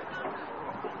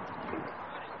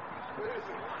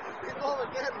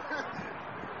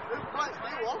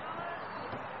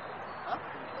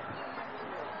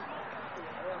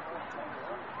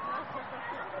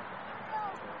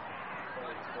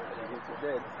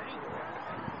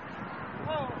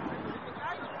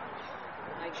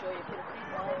 Make sure you put a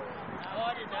pin on. No,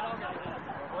 I did that. I'll go with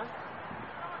that.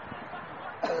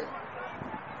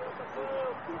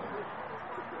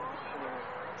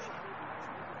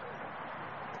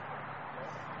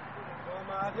 Come on,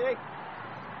 Marty.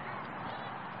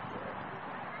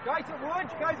 Gator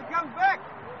Woods, Gator comes back.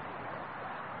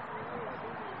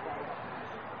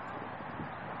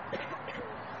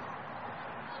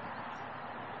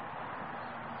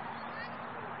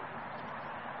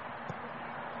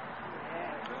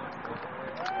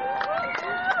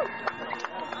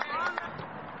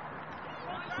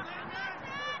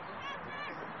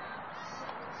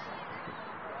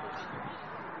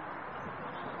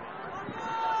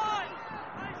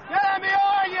 Get him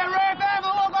behind you, Rick! Have a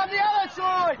look on the other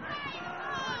side!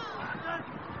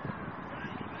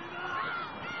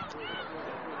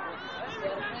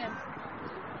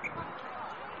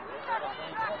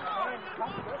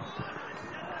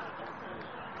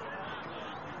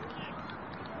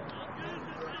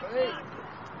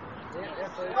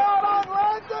 Come on,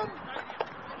 Lambton!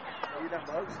 You done,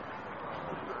 Bugs?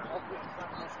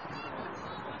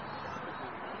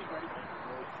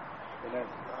 And then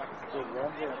good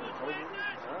runs there.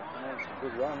 And then some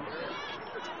good runs.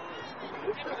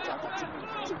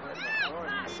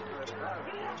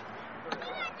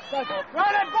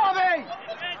 Run it, Bobby!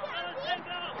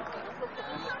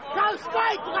 Go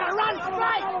straight! You're going to run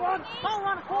straight! Don't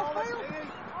run full field!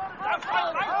 Run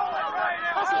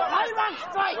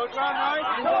straight! Good run, mate.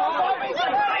 Come on, Bobby!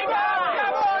 Come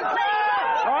on,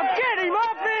 Oh, get him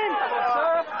up in!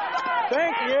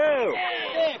 Thank you.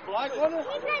 there, Blake, wasn't it?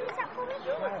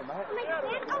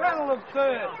 Rattle them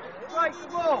third. Straight the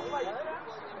ball.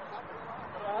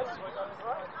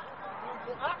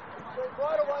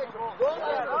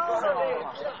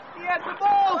 He had the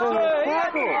ball, sir! He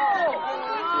had the ball!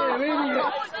 Yeah,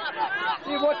 idiot.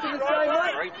 You're watching the same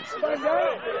way? Same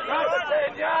game? That's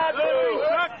 10 yards,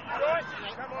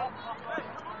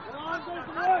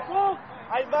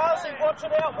 Hey, Marcy, watch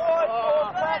it out wide.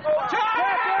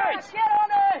 Charge! Get on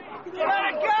it! Let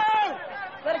it go!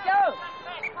 Let it go.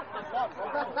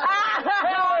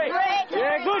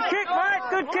 Yeah, good kick, mate.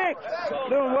 Good kick.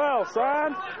 Doing well,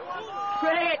 son.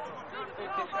 Credit.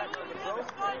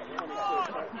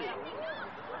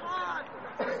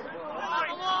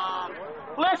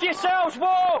 Lift yourselves,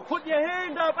 Wolf! Put your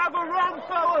hand up, have a run,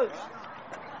 fellas!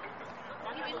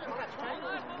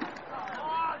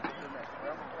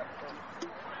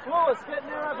 Floors, get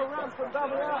near, have a run from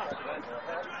double out.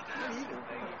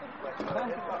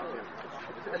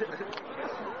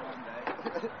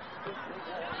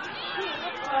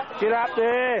 Get up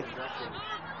there!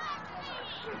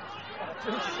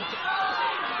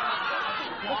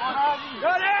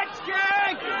 Good edge,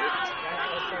 Jake!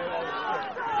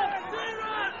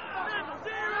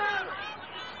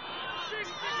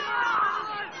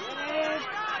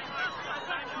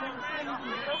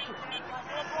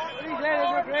 Please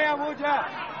let it ground, would ya?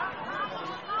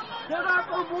 Get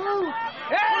up and move!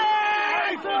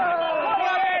 Hey! Good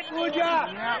edge, would ya?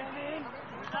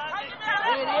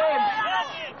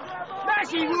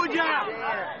 Smash it, would ya?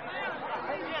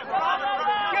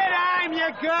 Get aim,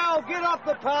 you girl! Get off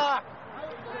the park!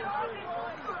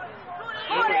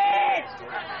 Good edge!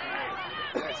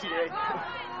 That's it.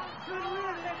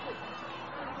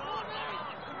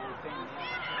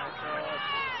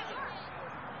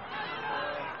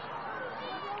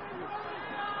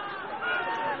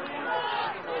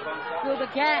 Kill the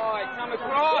cat. Right, come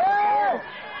across!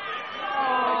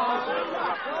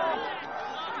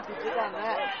 Who done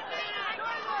that?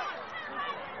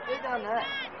 Who done that?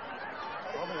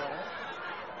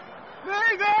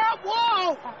 Move out,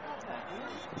 Wolf!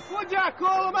 Would ya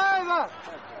call him over?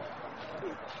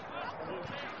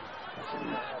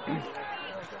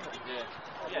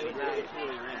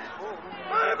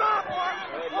 Move up!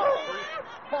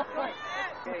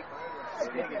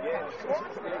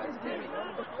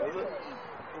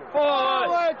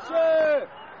 Forward, sir!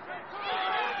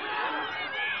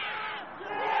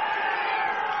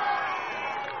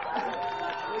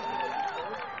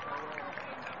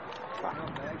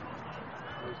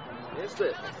 Missed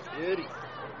it. Beauty.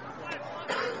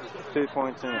 2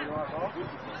 points in it.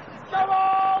 Come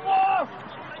on, Wolf!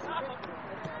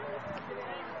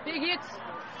 Big hits.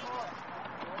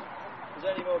 Is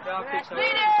there any more goal kicks?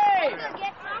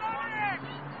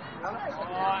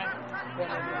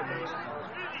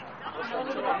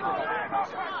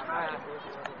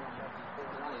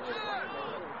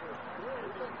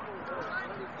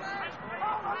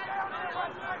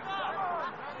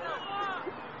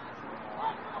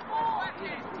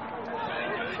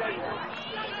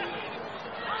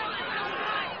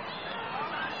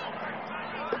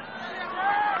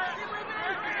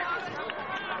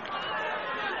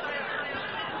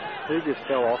 He just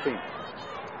fell off him.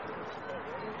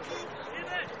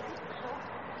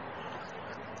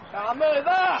 Now move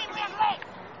up!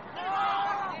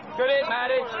 Good hit,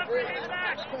 Matty.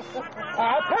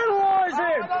 Penalise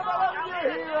him!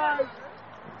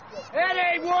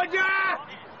 Eddie, would ya?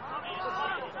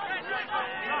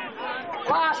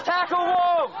 Last tackle,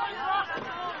 Wolf!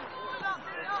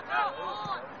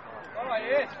 Oh,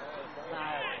 yes.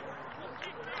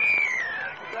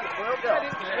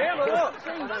 Hey,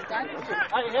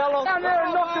 how long? Down there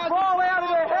and knock the ball out of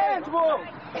their hands, Wolf!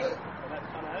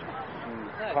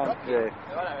 Punt there. It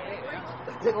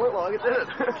didn't look like it, did it?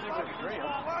 No,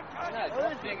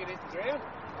 it's dig it into the ground.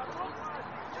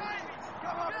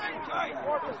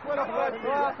 Wipe the sweat off that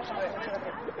grass.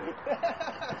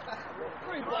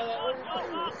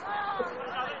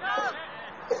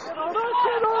 Get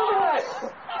over it!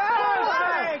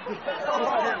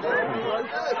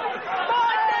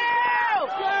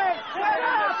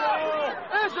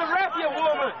 Who's the ref, you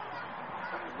woman?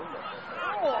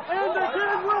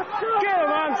 Get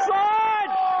him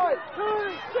onside!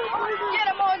 Get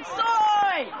him on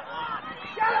side!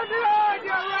 Get him behind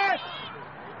you, ref!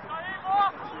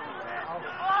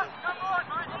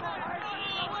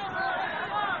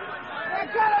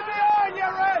 Get him behind you,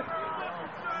 ref!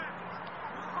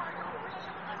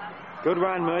 Good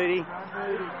run, Moody.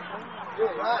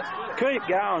 Keep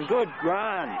going. Good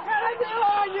run. Get him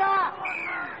behind you!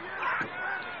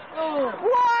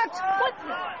 What?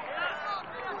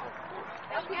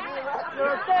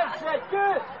 You're a dead set,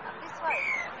 good!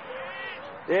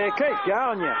 Yeah, keep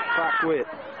going, you fuckwit.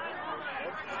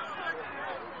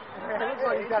 Looks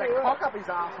like he's got a cock up his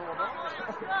arsehole.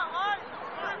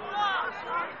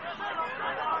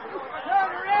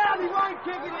 Turn around, he won't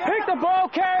kick it out! Pick the ball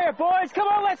carrier, boys. Come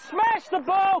on, let's smash the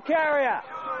ball carrier.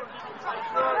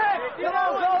 Come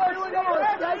on, fellas!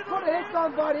 Put a hit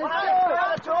on, buddy. It's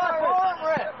good!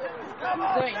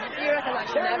 You reckon I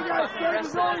shouldn't have pressed the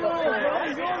rest of the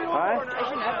Hey? I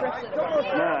shouldn't have pressed it.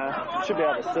 No, should be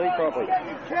able to see properly.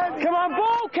 Come on,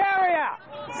 ball carrier!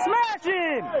 Smash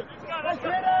him! What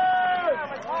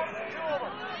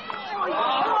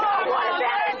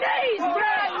about his knees?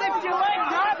 Brad, lift your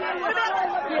legs up.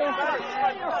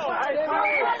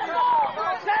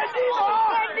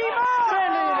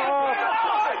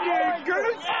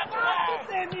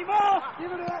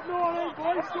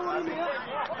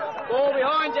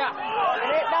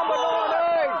 Hit number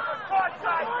 19.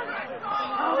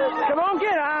 Come on,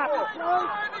 get up.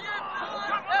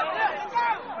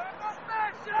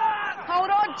 Hold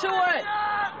on to it.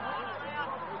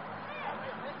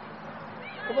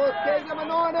 Come on, Steve, number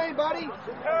 19, buddy.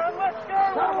 Let's go.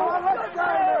 Come on, let's go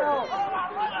now.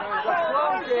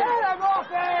 Get him off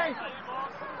there.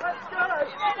 Let's go.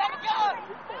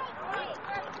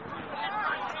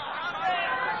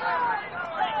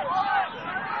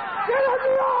 Get on the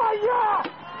eye, yeah!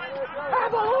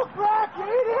 Have a look, Brad, you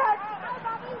idiot!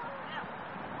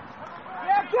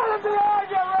 Yeah, get on the eye,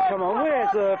 you Red! Come on,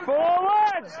 where's the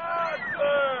forwards?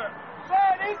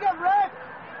 Man, he's a Red!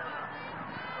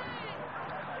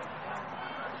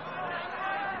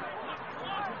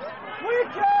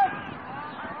 Wicked!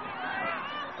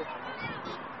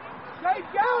 Keep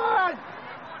going!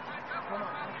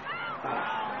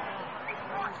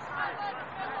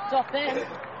 It's off them.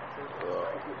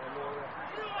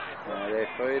 They're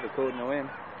free, according to him.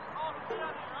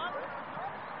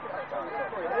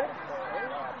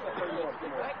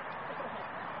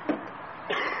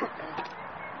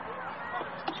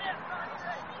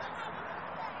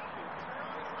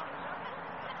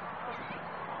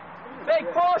 Big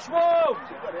push, Wolf!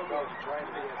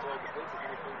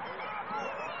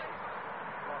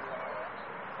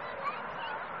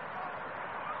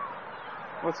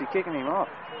 What's he kicking him off?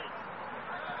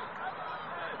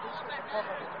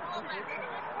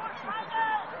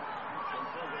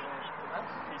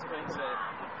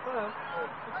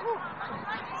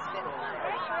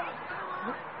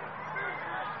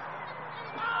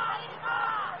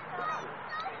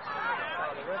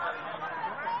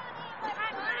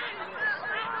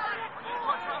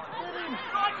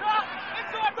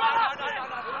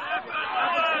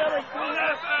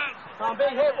 Come on, big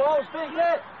hit, Wolves, big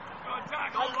hit!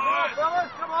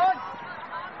 Come on!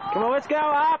 Come on, let's go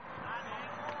up!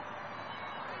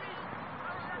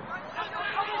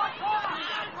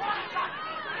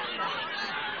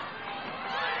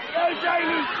 Go,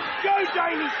 Jamie! Go,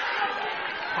 Jamie!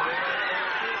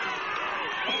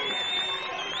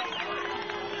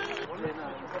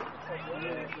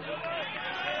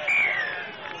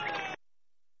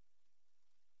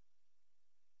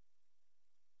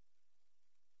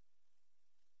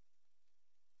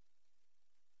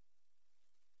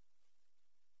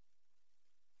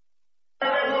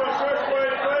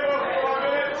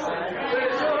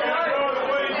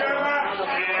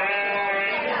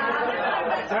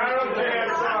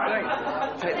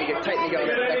 Take me, go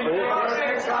back forward.